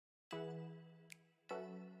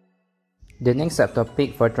The next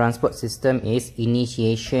subtopic for transport system is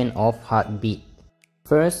initiation of heartbeat.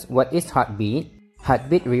 First, what is heartbeat?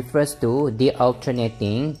 Heartbeat refers to the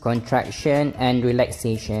alternating contraction and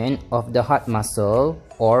relaxation of the heart muscle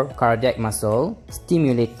or cardiac muscle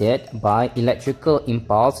stimulated by electrical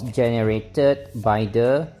impulse generated by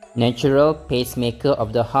the natural pacemaker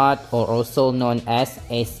of the heart, or also known as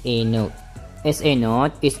SA node. SA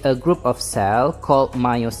node is a group of cells called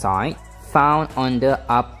myocytes found on the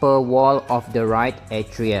upper wall of the right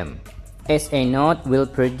atrium. SA node will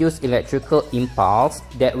produce electrical impulse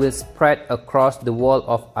that will spread across the wall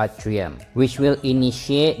of atrium, which will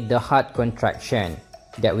initiate the heart contraction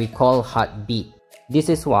that we call heartbeat. This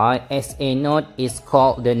is why SA node is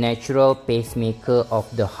called the natural pacemaker of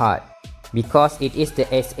the heart, because it is the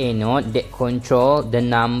SA node that controls the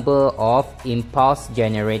number of impulse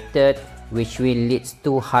generated, which will lead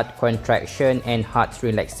to heart contraction and heart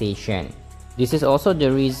relaxation. This is also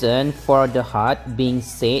the reason for the heart being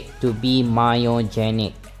said to be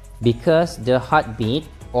myogenic, because the heartbeat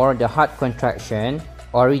or the heart contraction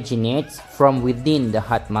originates from within the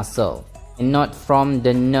heart muscle and not from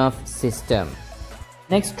the nerve system.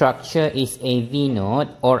 Next structure is AV node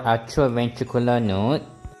or Ultraventricular Node.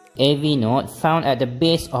 AV node found at the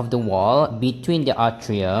base of the wall between the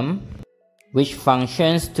atrium, which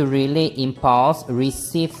functions to relay impulse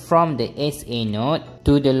received from the SA node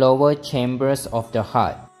to the lower chambers of the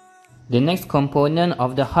heart. The next component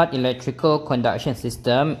of the heart electrical conduction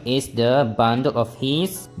system is the bundle of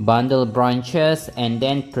His, bundle branches, and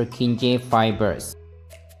then Purkinje fibers.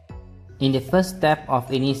 In the first step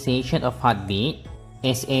of initiation of heartbeat,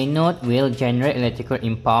 SA node will generate electrical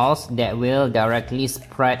impulse that will directly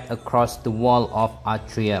spread across the wall of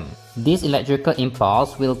atrium. This electrical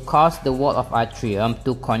impulse will cause the wall of atrium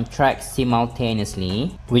to contract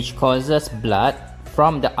simultaneously, which causes blood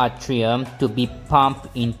from the atrium to be pumped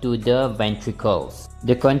into the ventricles.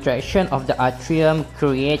 The contraction of the atrium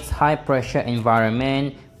creates high pressure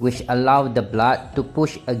environment which allows the blood to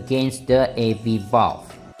push against the AV valve.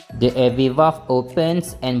 The AV valve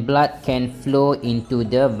opens and blood can flow into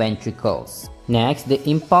the ventricles. Next, the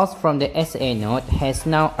impulse from the SA node has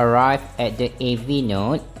now arrived at the AV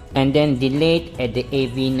node and then delayed at the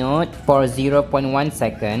AV node for 0.1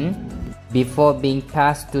 second before being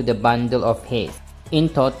passed to the bundle of His. In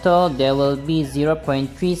total, there will be 0.3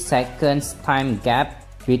 seconds time gap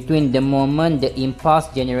between the moment the impulse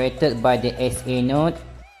generated by the SA node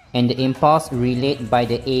and the impulse relayed by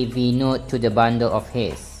the AV node to the bundle of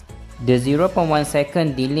His. The 0.1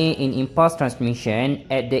 second delay in impulse transmission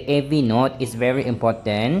at the AV node is very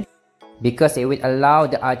important because it will allow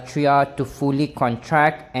the atria to fully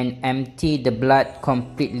contract and empty the blood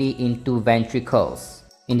completely into ventricles.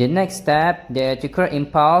 In the next step, the electrical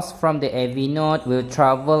impulse from the AV node will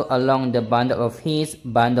travel along the bundle of His,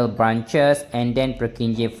 bundle branches, and then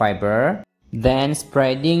Purkinje fiber, then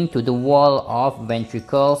spreading to the wall of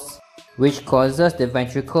ventricles, which causes the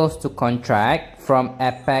ventricles to contract from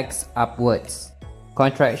apex upwards.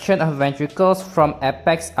 Contraction of ventricles from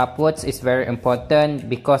apex upwards is very important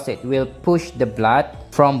because it will push the blood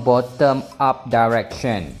from bottom up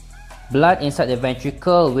direction. Blood inside the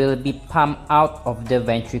ventricle will be pumped out of the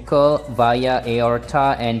ventricle via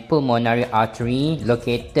aorta and pulmonary artery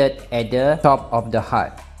located at the top of the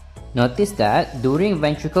heart. Notice that during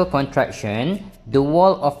ventricle contraction, the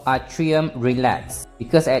wall of atrium relaxes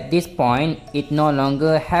because at this point it no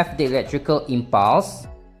longer has the electrical impulse,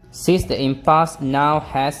 since the impulse now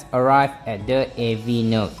has arrived at the AV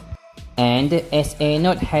node and the SA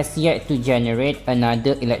node has yet to generate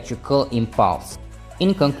another electrical impulse.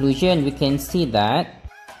 In conclusion, we can see that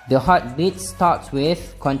the heartbeat starts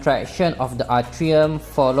with contraction of the atrium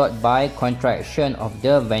followed by contraction of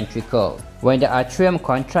the ventricle. When the atrium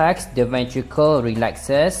contracts, the ventricle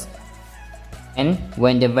relaxes, and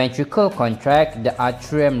when the ventricle contracts, the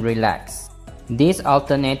atrium relaxes. This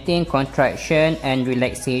alternating contraction and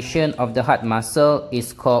relaxation of the heart muscle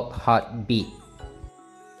is called heartbeat.